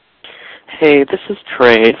Hey, this is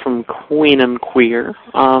Trey from Queen and Queer.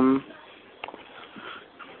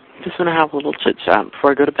 Just want to have a little chit-chat before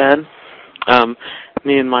I go to bed.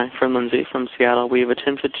 Me and my friend Lindsay from Seattle, we've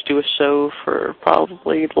attempted to do a show for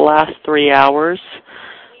probably the last 3 hours.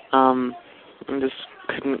 I just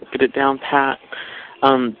couldn't get it down pat.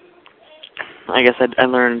 I guess I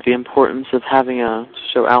learned the importance of having a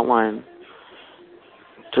show outline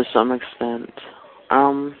to some extent.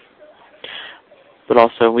 But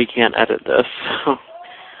also, we can't edit this.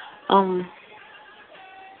 I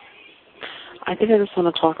think I just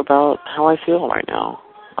want to talk about how I feel right now.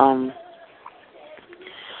 I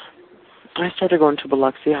started going to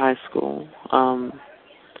Biloxi High School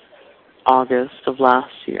August of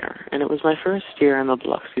last year, and it was my first year in the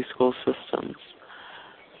Biloxi school systems.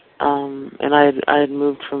 And I had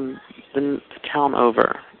moved from the town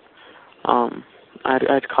over.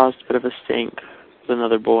 I'd caused a bit of a stink with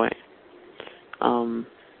another boy.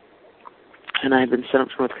 And I had been sent up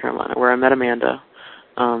to North Carolina, where I met Amanda,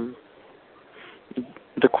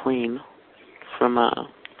 the queen from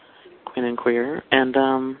Queen and Queer, and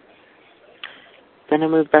then I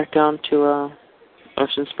moved back down to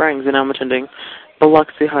Ocean Springs, and now I'm attending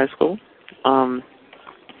Biloxi High School. But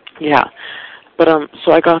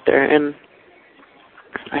so I got there, and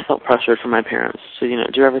I felt pressured from my parents to,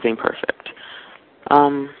 do everything perfect.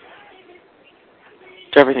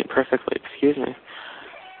 Do everything perfectly, excuse me.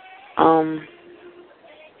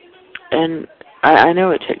 And I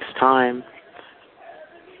know it takes time,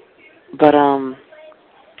 but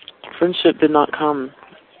friendship did not come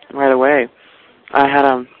right away. I had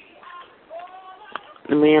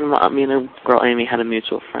me and the girl Amy had a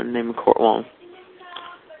mutual friend named Well,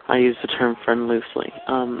 I use the term friend loosely.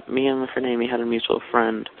 Me and my friend Amy had a mutual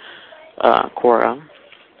friend, Cora.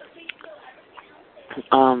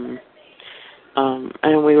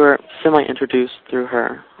 And we were semi-introduced through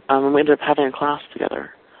her. And we ended up having a class together.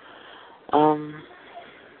 And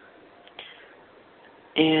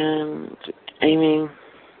Amy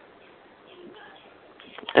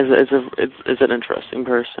is an interesting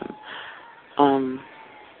person.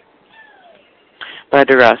 But I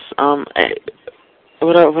digress.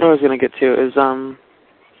 What I was going to get to is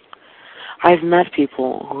I've met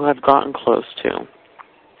people who I've gotten close to,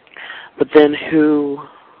 but then who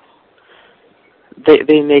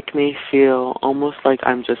they make me feel almost like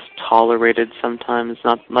I'm just tolerated sometimes,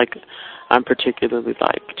 not like I'm particularly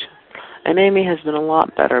liked. And Amy has been a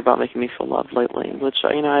lot better about making me feel loved lately, which,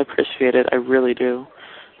 I appreciate it. I really do.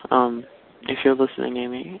 If you're listening,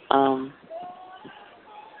 Amy.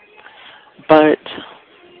 But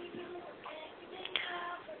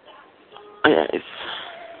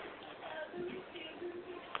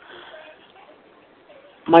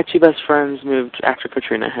my two best friends moved after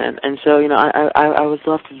Katrina hit, and so, I was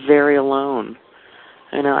left very alone.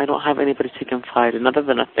 I don't have anybody to confide in other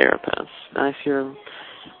than a therapist. I hear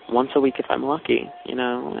once a week if I'm lucky, and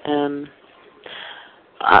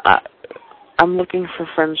I'm looking for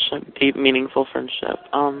friendship, deep, meaningful friendship,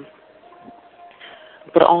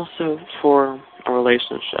 but also for a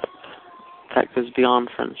relationship that goes beyond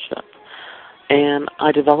friendship. And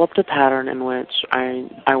I developed a pattern in which I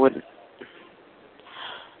would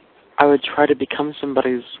try to become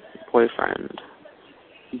somebody's boyfriend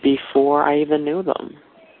before I even knew them,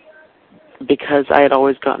 because I had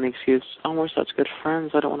always gotten the excuse, we're such good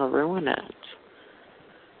friends, I don't want to ruin it.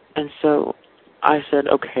 And so I said,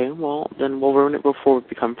 okay, well, then we'll ruin it before we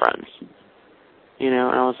become friends. And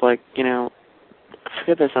I was like,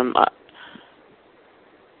 forget this, I'm not.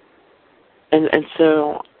 And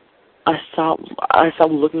so I stopped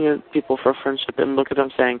looking at people for friendship and look at them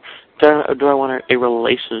saying, do I want a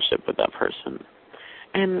relationship with that person?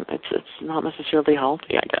 And it's not necessarily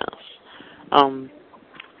healthy, I guess.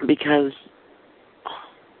 Because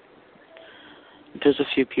there's a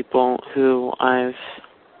few people who I've,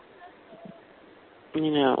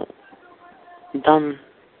 done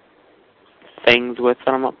things with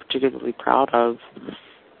that I'm not particularly proud of.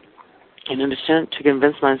 And in a sense, to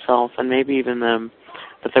convince myself, and maybe even them,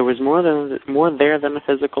 that there was more there than a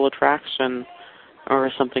physical attraction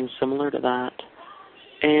or something similar to that.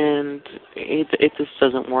 And it just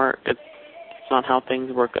doesn't work. It's not how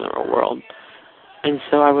things work in the real world. And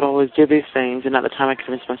so I would always do these things, and at the time I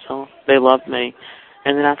convinced myself they loved me.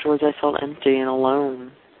 And then afterwards I felt empty and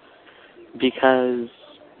alone because,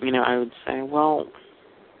 I would say, well,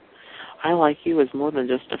 I like you as more than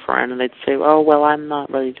just a friend. And they'd say, oh, well, I'm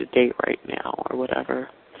not ready to date right now or whatever.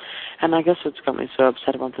 And I guess what's got me so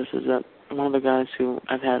upset about this is that one of the guys who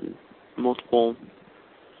I've had multiple,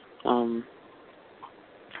 we'll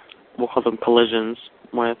call them collisions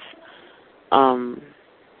with,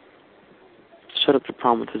 showed up to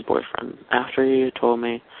prom with his boyfriend after he had told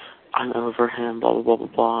me I'm over him, blah, blah, blah, blah,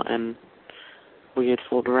 blah, and we had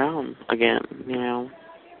fooled around again, you know.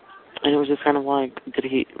 And it was just kind of like,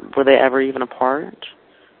 were they ever even apart?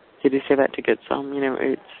 Did he say that to get some? You know,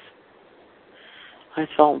 I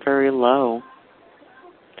felt very low,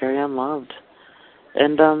 very unloved.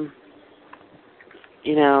 And,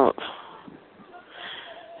 you know,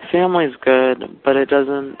 family's good, but it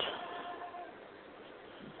doesn't,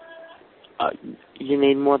 you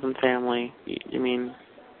need more than family,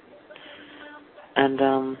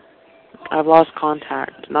 and, I've lost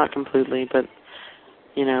contact, not completely, but,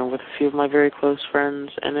 you know, with a few of my very close friends,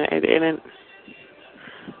 and I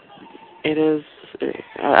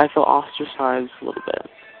feel ostracized a little bit.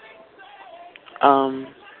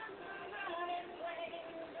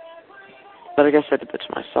 But I guess I did that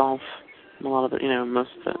to myself, a lot of it, you know,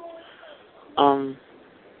 most of it.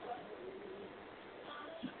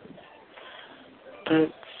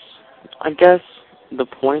 But I guess the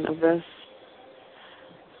point of this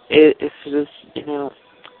is just, you know,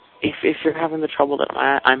 if you're having the trouble that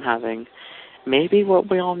I'm having, maybe what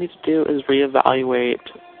we all need to do is reevaluate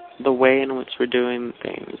the way in which we're doing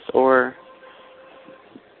things, or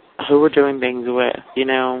who we're doing things with, you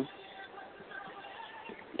know.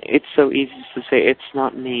 It's so easy to say, it's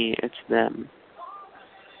not me, it's them.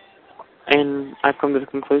 And I've come to the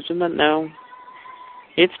conclusion that no,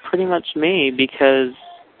 it's pretty much me, because,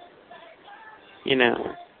 you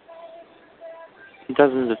know,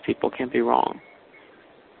 dozens of people can't be wrong.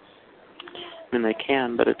 I mean, they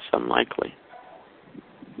can, but it's unlikely.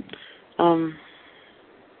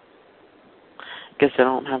 Guess I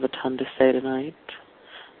don't have a ton to say tonight.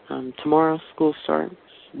 Tomorrow school starts.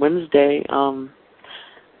 Wednesday,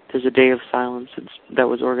 there's a day of silence that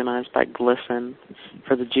was organized by GLSEN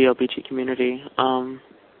for the GLBT community.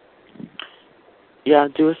 Yeah,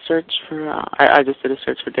 do a search for, I just did a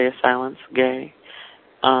search for Day of Silence, gay,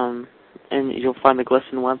 and you'll find the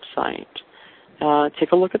GLSEN website.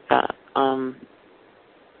 Take a look at that.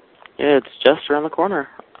 Yeah, it's just around the corner,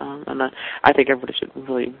 and I think everybody should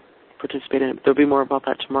really participate in it. There'll be more about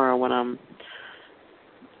that tomorrow when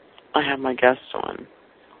I have my guests on.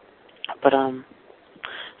 But so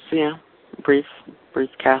yeah, brief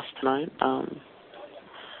cast tonight.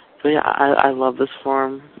 So yeah, I love this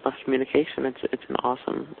form of communication. It's an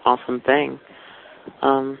awesome thing.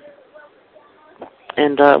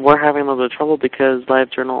 And we're having a little bit of trouble because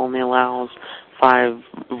LiveJournal only allows 5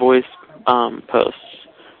 voice posts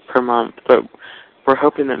per month. But we're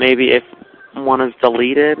hoping that maybe if one is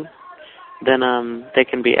deleted, then they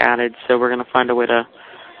can be added. So we're going to find a way to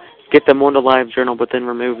get them onto LiveJournal, but then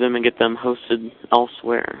remove them and get them hosted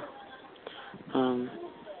elsewhere. So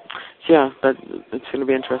yeah, but it's going to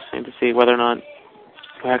be interesting to see whether or not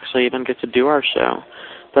we actually even get to do our show.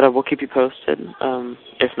 But we'll keep you posted.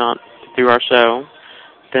 If not through our show,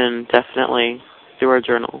 then definitely through our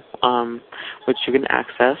journal, which you can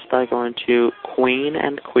access by going to Queen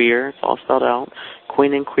and Queer, it's all spelled out,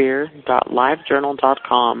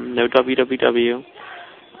 queenandqueer.livejournal.com, no www.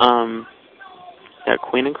 Yeah,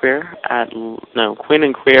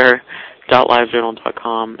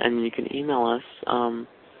 queenandqueer.livejournal.com, and you can email us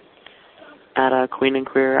at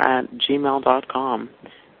queenandqueer@gmail.com.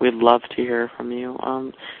 We'd love to hear from you.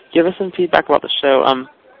 Give us some feedback about the show.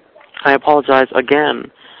 I apologize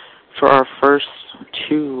again for our first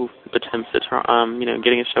 2 attempts at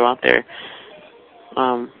getting a show out there.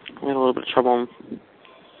 We had a little bit of trouble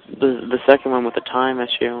the second one with the time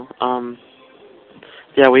issue.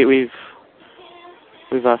 Yeah, we've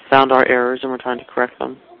found our errors and we're trying to correct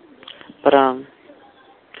them. But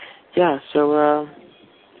yeah, so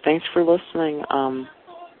thanks for listening.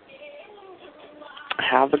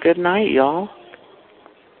 Have a good night, y'all.